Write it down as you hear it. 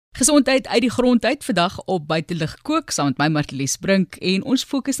Gesondheid uit die grond uit vandag op Buitelug kook saam met my Martelize Brink en ons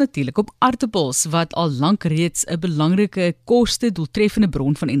fokus natuurlik op aartappels wat al lank reeds 'n belangrike koste-doeltreffende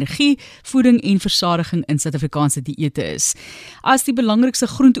bron van energie, voeding en versadiging in Suid-Afrikaanse dieete is. As die belangrikste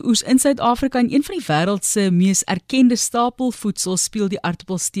groente-oes in Suid-Afrika en een van die wêreld se mees erkende stapelvoedsel speel die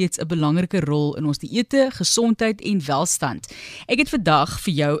aartappel steeds 'n belangrike rol in ons dieete, gesondheid en welstand. Ek het vandag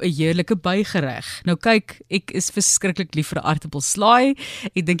vir jou 'n heerlike bygereg. Nou kyk, ek is verskriklik lief vir 'n aartappelslaai.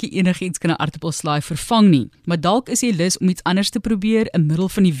 Ek dink enigiets kan 'n aartappelslaai vervang nie, maar dalk is jy lus om iets anders te probeer, 'n middel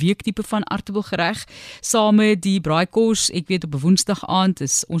van die week tipe van aartappelgereg, saam met die braaikos. Ek weet op 'n Woensdag aand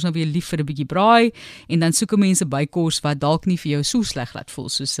is ons nou weer lief vir 'n bietjie braai en dan soek mense bykos wat dalk nie vir jou so sleg laat voel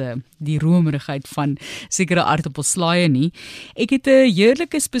soos die romerigheid van sekere aartappelslaaie nie. Ek het 'n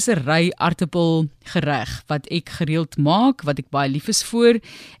heerlike spesery aartappelgereg wat ek gereeld maak, wat ek baie lief is vir.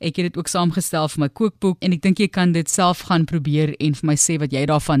 Ek het dit ook saamgestel vir my kookboek en ek dink jy kan dit self gaan probeer en vir my sê wat jy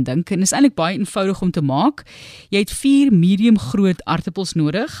daarvan dink. En is eintlik baie eenvoudig om te maak. Jy het 4 medium groot aartappels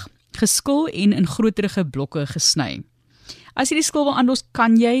nodig, geskil en in groterige blokke gesny. As jy die skil wil aanlos,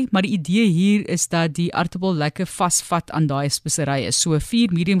 kan jy, maar die idee hier is dat die aartappel lekker vasvat aan daai spesery is. So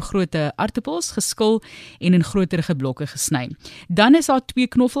 4 medium grootte aartappels, geskil en in groterige blokke gesny. Dan is daar 2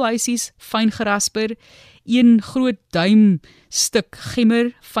 knoffelhuisies, fyn gerasper, 1 groot duim stuk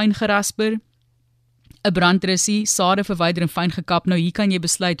gemmer, fyn gerasper, 'n brandrussie, sade verwyder en fyn gekap. Nou hier kan jy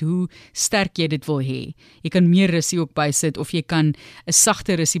besluit hoe sterk jy dit wil hê. Jy kan meer russie ook bysit of jy kan 'n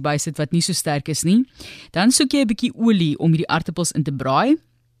sagte russie bysit wat nie so sterk is nie. Dan soek jy 'n bietjie olie om hierdie aartappels in te braai.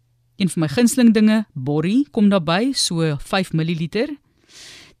 Een van my gunsteling dinge, borrie, kom daarby, so 5 ml.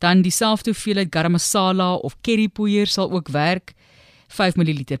 Dan dieselfde hoeveelheid garam masala of currypoeier sal ook werk. 5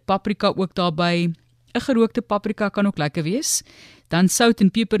 ml paprika ook daarbey. 'n Gerookte paprika kan ook lekker wees. Dan sout en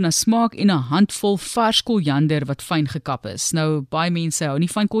peper na smaak en 'n handvol vars koriander wat fyn gekap is. Nou, baie mense hou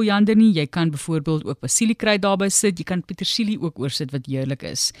nie van koriander nie. Jy kan byvoorbeeld ook basiliekruid daarby sit. Jy kan petersilie ook oorsit wat heerlik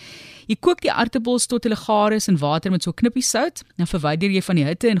is. Jy kook die aartappels tot hulle gaar is in water met so 'n knippie sout. Dan verwyder jy van die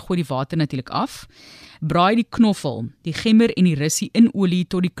hitte en gooi die water natuurlik af. Braai die knoffel, die gemmer en die russie in olie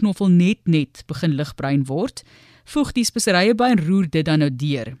tot die knoffel net begin ligbruin word. Voeg die speserye by en roer dit dan nou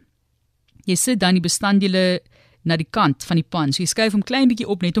deur. Jy sit dan die bestanddele na die kant van die pan. So jy skuif hom klein bietjie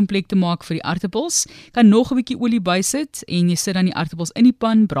op net om plek te maak vir die aartappels. Kan nog 'n bietjie olie bysit en jy sit dan die aartappels in die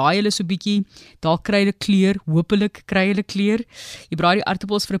pan, braai hulle so bietjie. Daar kry hulle kleur, hopelik kry hulle kleur. Jy braai die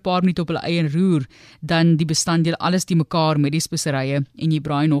aartappels vir 'n paar minute op hulle eie en roer dan die bestanddele alles die mekaar met die speserye en jy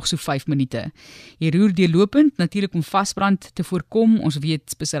braai nog so 5 minute. Jy roer deurlopend natuurlik om vasbrand te voorkom. Ons weet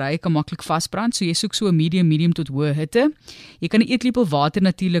speserye kan maklik vasbrand, so jy soek so 'n medium tot hoë hitte. Jy kan 'n eetlepel water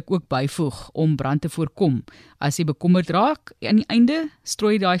natuurlik ook byvoeg om brand te voorkom. As jy bekommerd raak, aan die einde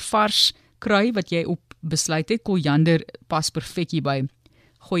strooi daai vars krui wat jy op besluit het, koriander pas perfek hierby.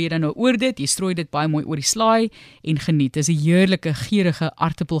 Gooi jy dan nou oor dit, jy strooi dit baie mooi oor die slaai en geniet. Dit is 'n heerlike, geurende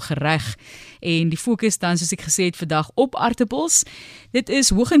aartappelgereg. En die fokus dan, soos ek gesê het, vandag op aartappels. Dit is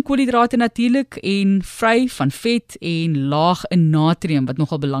hoog in koolhidrate natuurlik en vry van vet en laag in natrium wat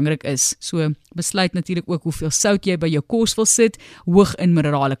nogal belangrik is. So besluit natuurlik ook hoeveel sout jy by jou kos wil sit, hoog in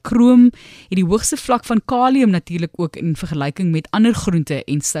minerale kroom, en die hoogste vlak van kalium natuurlik ook in vergelyking met ander groente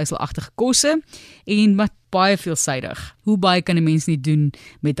en styselagtige kosse en wat baie veelsidig. Hoe baie kan 'n mens nie doen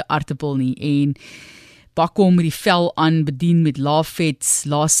met 'n aartappel nie en bak hom met die vel aan, bedien met lae vet,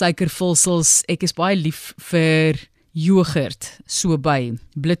 lae suikervulsels. Ek is baie lief vir yoghurt so by.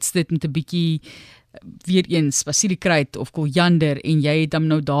 Blits dit met 'n bietjie weer eens basiliekruid of koriander en jy het dan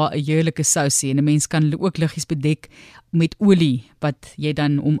nou daar 'n heerlike sousie en 'n mens kan hulle ook liggies bedek met olie wat jy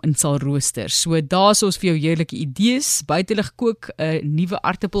dan om in sal rooster. So daar's ons vir jou heerlike idees. Buitelug kook 'n nuwe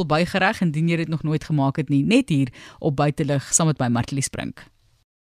aartappel bygereg indien jy dit nog nooit gemaak het nie, net hier op Buitelug saam met my Martelize Brink.